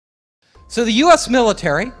So the US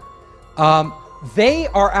military, they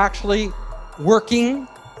are actually working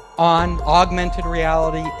on augmented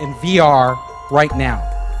reality and VR right now.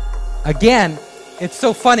 Again, it's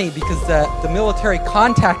so funny because the military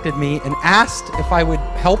contacted me and asked if I would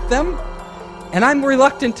help them, and I'm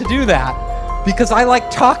reluctant to do that because I like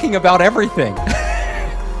talking about everything.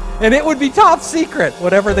 And it would be top secret,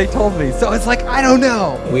 whatever they told me. So it's like, I don't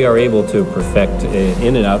know. We are able to perfect an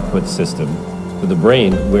in and output system for the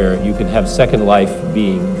brain where you can have Second Life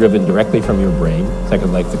being driven directly from your brain.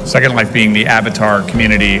 Second Life being the avatar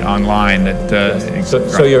community online that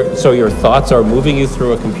so your thoughts are moving you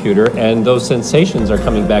through a computer, and those sensations are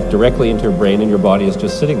coming back directly into your brain, and your body is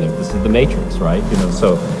just sitting there. This is the Matrix, right? You know,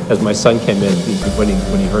 so as my son came in, when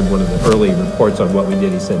he heard one of the early reports on what we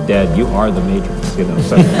did, he said, "Dad, you are the Matrix," you know.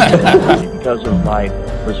 So. Because of my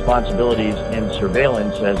responsibilities in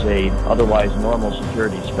surveillance as a otherwise normal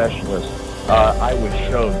security specialist, I was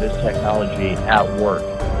showed this technology at work,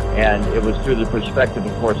 and it was through the perspective,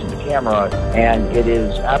 of course, of the camera, and it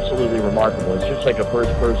is absolutely remarkable. It's just like a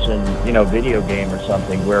first-person, you know, video game or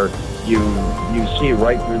something where you see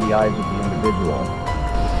right through the eyes of the individual.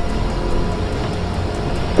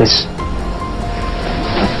 This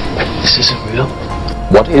isn't real.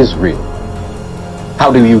 What is real?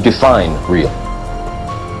 How do you define real?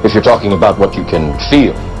 If you're talking about what you can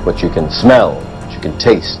feel, what you can smell, what you can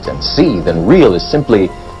taste and see, then real is simply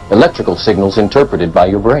electrical signals interpreted by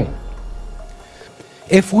your brain.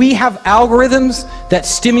 If we have algorithms that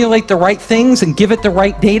stimulate the right things and give it the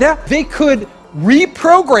right data, they could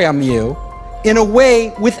reprogram you in a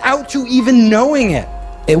way without you even knowing it.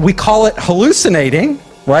 We call it hallucinating,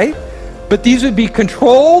 right? But these would be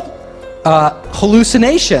controlled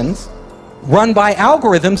hallucinations run by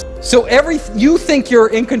algorithms. So you think you're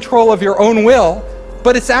in control of your own will,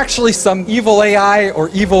 but it's actually some evil AI or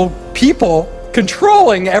evil people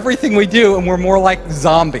controlling everything we do, and we're more like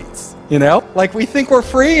zombies, you know? Like we think we're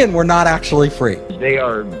free and we're not actually free. They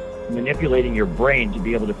are manipulating your brain to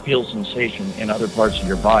be able to feel sensation in other parts of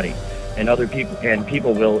your body, and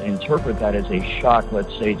people will interpret that as a shock,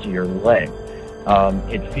 let's say, to your leg.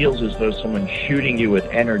 It feels as though someone's shooting you with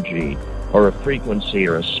energy or a frequency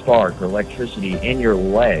or a spark or electricity in your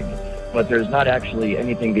leg, but there's not actually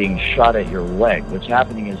anything being shot at your leg. What's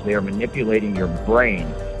happening is they are manipulating your brain,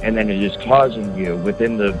 and then it is causing you,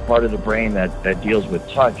 within the part of the brain that deals with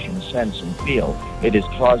touch and sense and feel, it is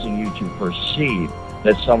causing you to perceive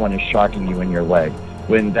that someone is shocking you in your leg,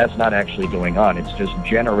 when that's not actually going on. It's just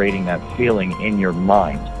generating that feeling in your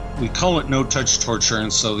mind. We call it no-touch torture,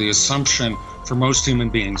 and so the assumption for most human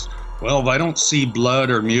beings, well, if I don't see blood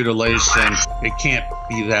or mutilation, it can't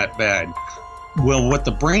be that bad. Well, what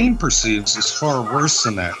the brain perceives is far worse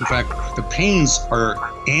than that. In fact, the pains are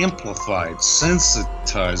amplified,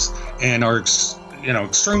 sensitized, and are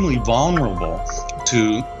extremely vulnerable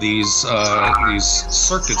to these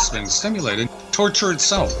circuits being stimulated. Torture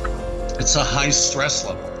itself, it's a high stress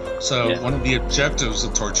level. So one of the objectives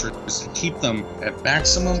of torture is to keep them at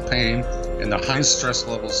maximum pain and the high stress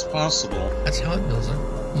levels possible. That's how it builds a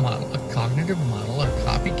model, a cognitive model, a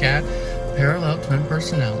copycat, parallel twin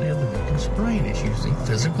personality of the victim's brain. It's using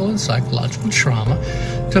physical and psychological trauma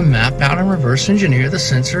to map out and reverse engineer the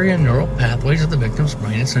sensory and neural pathways of the victim's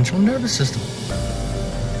brain and central nervous system.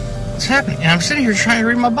 It's happening. And I'm sitting here trying to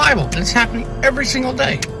read my Bible, and it's happening every single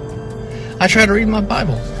day. I try to read my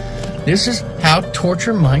Bible. This is how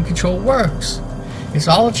torture mind control works. It's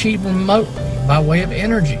all achieved remotely by way of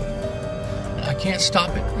energy. I can't stop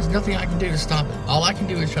it. There's nothing I can do to stop it. All I can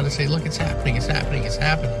do is try to say, look, it's happening, it's happening, it's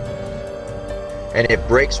happening. And it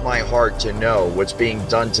breaks my heart to know what's being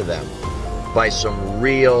done to them by some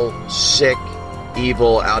real, sick,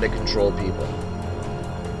 evil, out-of-control people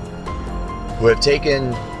who have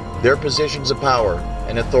taken their positions of power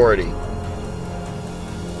and authority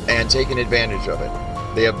and taken advantage of it.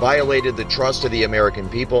 They have violated the trust of the American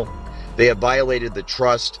people. They have violated the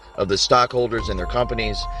trust of the stockholders in their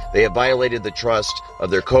companies. They have violated the trust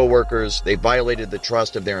of their co-workers. They violated the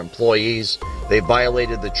trust of their employees. They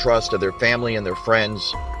violated the trust of their family and their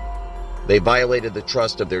friends. They violated the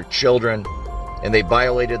trust of their children. And they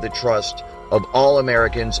violated the trust of all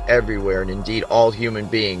Americans everywhere, and indeed all human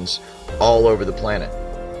beings all over the planet.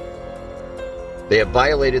 They have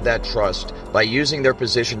violated that trust by using their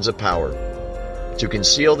positions of power to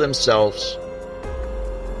conceal themselves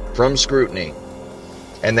from scrutiny,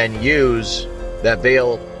 and then use that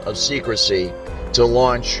veil of secrecy to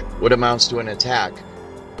launch what amounts to an attack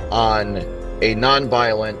on a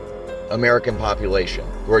non-violent American population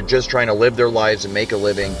who are just trying to live their lives and make a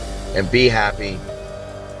living and be happy,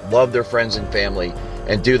 love their friends and family,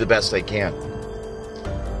 and do the best they can.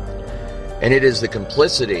 And it is the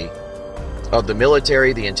complicity of the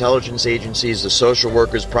military, the intelligence agencies, the social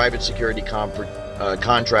workers, private security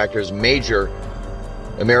contractors, major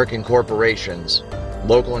American corporations,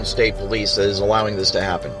 local and state police that is allowing this to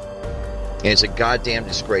happen. And it's a goddamn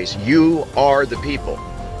disgrace. You are the people.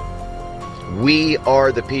 We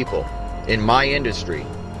are the people in my industry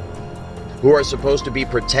who are supposed to be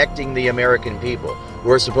protecting the American people,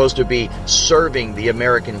 who are supposed to be serving the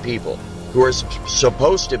American people, who are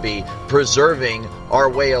supposed to be preserving our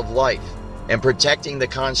way of life and protecting the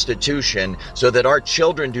Constitution so that our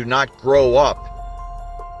children do not grow up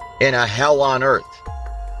in a hell on earth,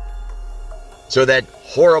 so that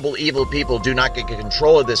horrible, evil people do not get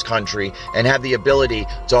control of this country and have the ability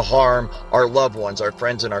to harm our loved ones, our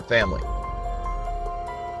friends, and our family.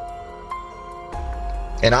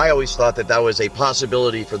 And I always thought that that was a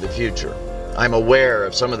possibility for the future. I'm aware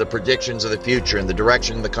of some of the predictions of the future and the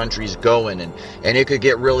direction the country's going, and it could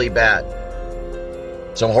get really bad.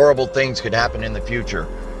 Some horrible things could happen in the future.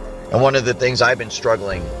 And one of the things I've been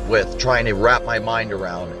struggling with, trying to wrap my mind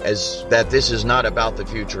around, is that this is not about the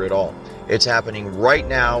future at all. It's happening right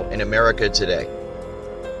now in America today.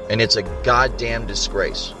 And it's a goddamn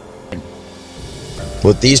disgrace.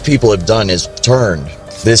 What these people have done is turned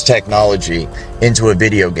this technology into a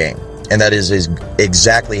video game. And that is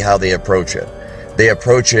exactly how they approach it. They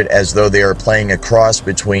approach it as though they are playing a cross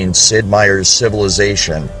between Sid Meier's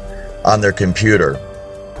Civilization on their computer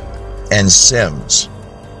and Sims,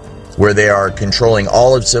 where they are controlling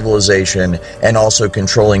all of civilization and also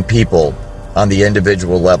controlling people on the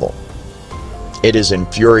individual level. It is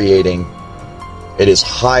infuriating. It is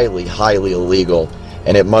highly, highly illegal,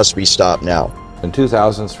 and it must be stopped now. In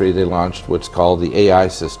 2003, they launched what's called the AI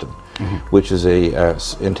system, which is a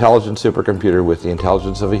intelligent supercomputer with the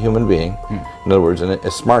intelligence of a human being. In other words,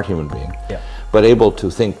 a smart human being, but able to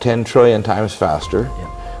think 10 trillion times faster,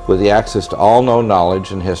 with the access to all known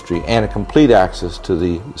knowledge and history, and a complete access to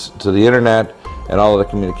the internet and all of the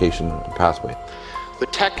communication pathway. The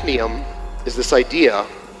technium is this idea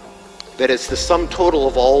that it's the sum total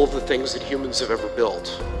of all of the things that humans have ever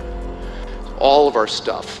built. All of our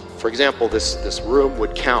stuff. For example, this room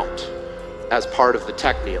would count as part of the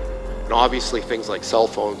technium. And obviously things like cell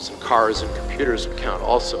phones and cars and computers would count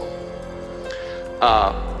also.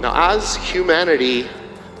 Now as humanity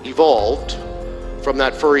evolved from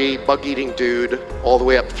that furry bug-eating dude all the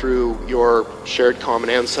way up through your shared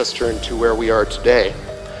common ancestor into where we are today,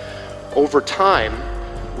 over time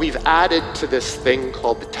we've added to this thing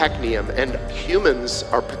called the technium, and humans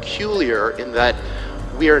are peculiar in that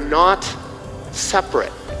we are not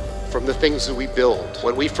separate from the things that we build.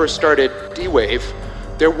 When we first started D-Wave,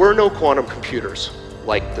 there were no quantum computers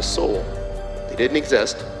like the soul. They didn't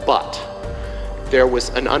exist, but there was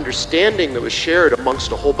an understanding that was shared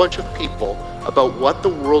amongst a whole bunch of people about what the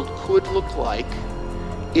world could look like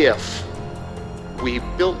if we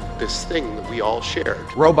built this thing that we all shared.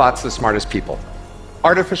 Robots, the smartest people.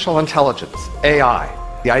 Artificial intelligence, AI.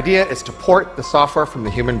 The idea is to port the software from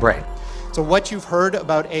the human brain. So what you've heard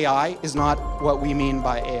about AI is not what we mean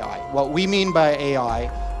by AI. What we mean by AI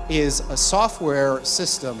is a software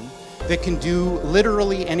system that can do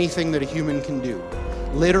literally anything that a human can do.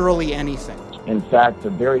 Literally anything. In fact, the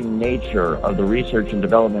very nature of the research and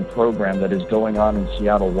development program that is going on in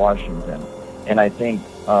Seattle, Washington, and I think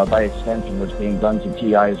by extension what's being done to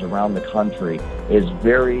TIs around the country is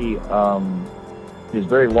very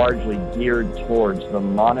largely geared towards the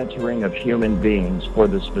monitoring of human beings for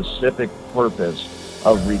the specific purpose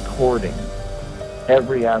of recording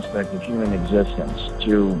every aspect of human existence,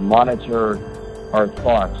 to monitor our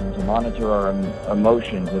thoughts and to monitor our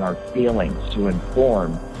emotions and our feelings, to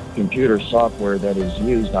inform computer software that is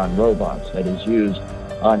used on robots, that is used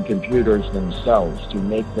on computers themselves, to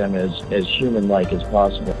make them as human-like as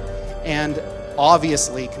possible. And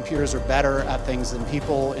obviously, computers are better at things than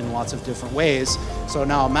people in lots of different ways. So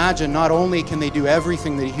now imagine, not only can they do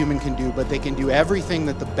everything that a human can do, but they can do everything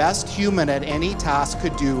that the best human at any task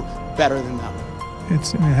could do better than them. It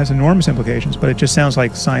has enormous implications, but it just sounds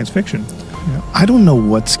like science fiction. I don't know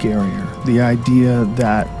what's scarier, the idea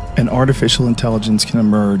that an artificial intelligence can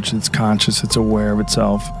emerge, it's conscious, it's aware of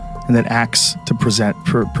itself, and that acts to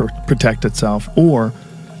protect itself, or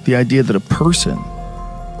the idea that a person,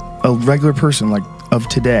 a regular person like of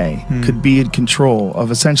today, could be in control of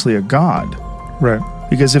essentially a god. Right.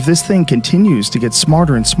 Because if this thing continues to get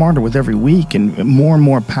smarter and smarter with every week, and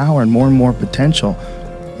more power and more potential,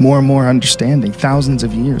 more and more understanding, thousands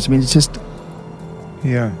of years. I mean, it's just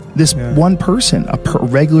one person, a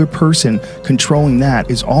regular person controlling that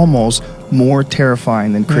is almost more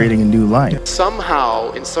terrifying than creating a new life.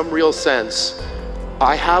 Somehow, in some real sense,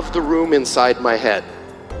 I have the room inside my head.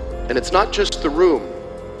 And it's not just the room.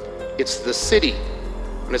 it's the city.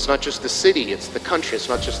 And it's not just the city, it's the country. It's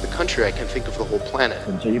not just the country, I can think of the whole planet.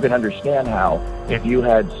 And so you can understand how, if you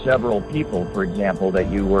had several people, for example, that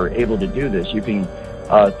you were able to do this, you can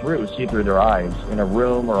see through their eyes in a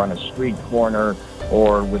room or on a street corner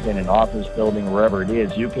or within an office building, wherever it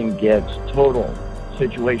is. You can get total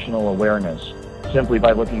situational awareness simply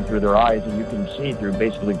by looking through their eyes, and you can see through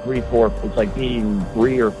basically it's like being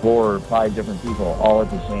 3 or 4 or 5 different people all at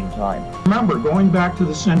the same time. Remember, going back to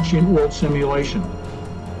the sentient world simulation,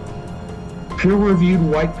 peer-reviewed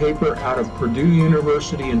white paper out of Purdue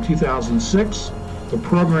University in 2006. The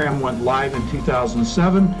program went live in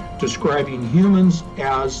 2007, describing humans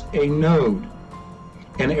as a node.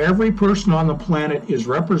 And every person on the planet is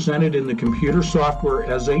represented in the computer software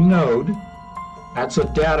as a node. That's a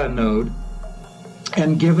data node.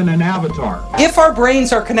 And given an avatar. If our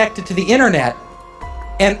brains are connected to the internet,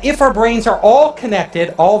 and if our brains are all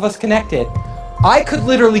connected, all of us connected, I could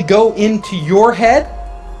literally go into your head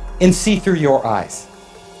and see through your eyes.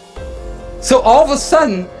 So all of a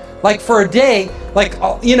sudden, like for a day, like,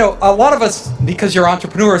 you know, a lot of us, because you're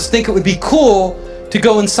entrepreneurs, think it would be cool to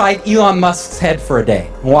go inside Elon Musk's head for a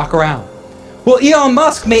day and walk around. Well, Elon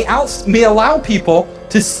Musk may allow people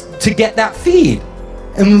to get that feed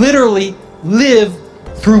and literally live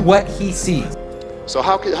through what he sees. So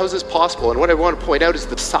how is this possible? And what I want to point out is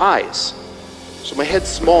the size. So my head's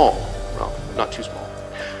small. Well, not too small.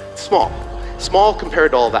 It's small. Small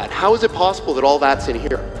compared to all that. How is it possible that all that's in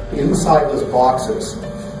here? Inside those boxes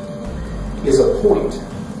is a point,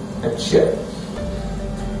 a chip,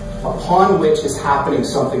 upon which is happening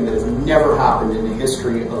something that has never happened in the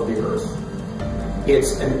history of the Earth.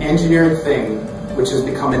 It's an engineered thing which has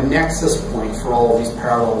become a nexus point for all of these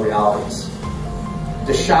parallel realities.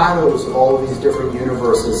 The shadows of all of these different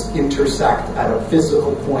universes intersect at a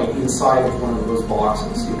physical point inside of one of those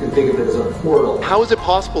boxes. You can think of it as a portal. How is it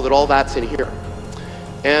possible that all that's in here?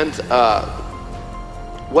 And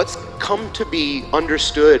what's come to be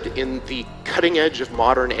understood in the cutting edge of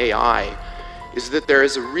modern AI is that there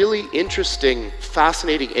is a really interesting,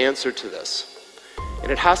 fascinating answer to this.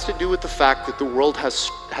 And it has to do with the fact that the world has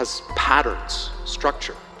patterns,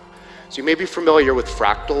 structure. So you may be familiar with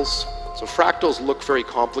fractals. So fractals look very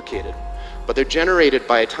complicated, but they're generated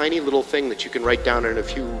by a tiny little thing that you can write down in a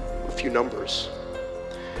few numbers.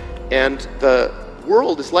 And the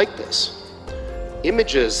world is like this.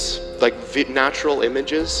 Images, like natural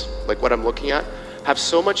images, like what I'm looking at, have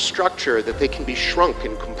so much structure that they can be shrunk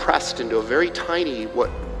and compressed into a very tiny,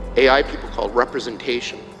 what AI people call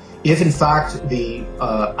representation. If in fact the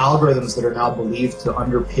algorithms that are now believed to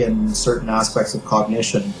underpin certain aspects of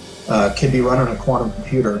cognition can be run on a quantum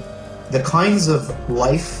computer, the kinds of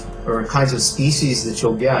life or kinds of species that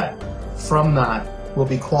you'll get from that will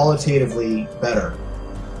be qualitatively better.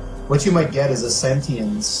 What you might get is a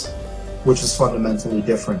sentience which is fundamentally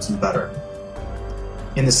different and better.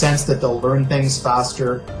 In the sense that they'll learn things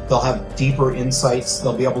faster, they'll have deeper insights,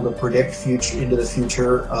 they'll be able to predict into the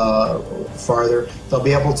future farther, they'll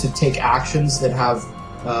be able to take actions that have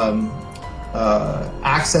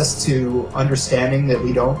access to understanding that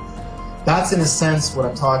we don't. That's in a sense what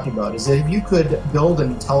I'm talking about, is that if you could build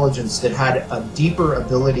an intelligence that had a deeper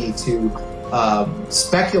ability to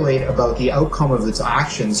speculate about the outcome of its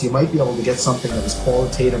actions, you might be able to get something that was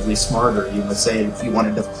qualitatively smarter. You would say, if you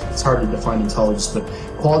wanted to, it's hard to define intelligence, but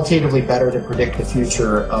qualitatively better to predict the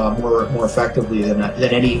future more effectively than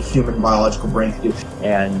any human biological brain could do.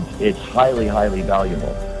 And it's highly, highly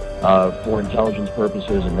valuable for intelligence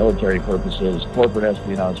purposes and military purposes, corporate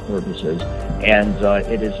espionage purposes, and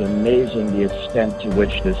it is amazing the extent to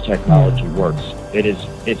which this technology works.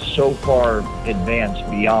 It's so far advanced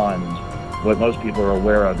beyond what most people are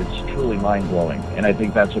aware of. It's truly mind-blowing, and I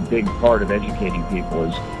think that's a big part of educating people,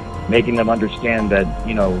 is making them understand that,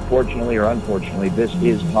 you know, fortunately or unfortunately, this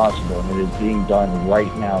is possible, and it is being done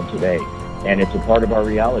right now today. And it's a part of our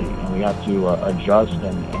reality, and we have to adjust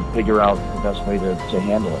and figure out the best way to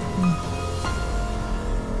handle it.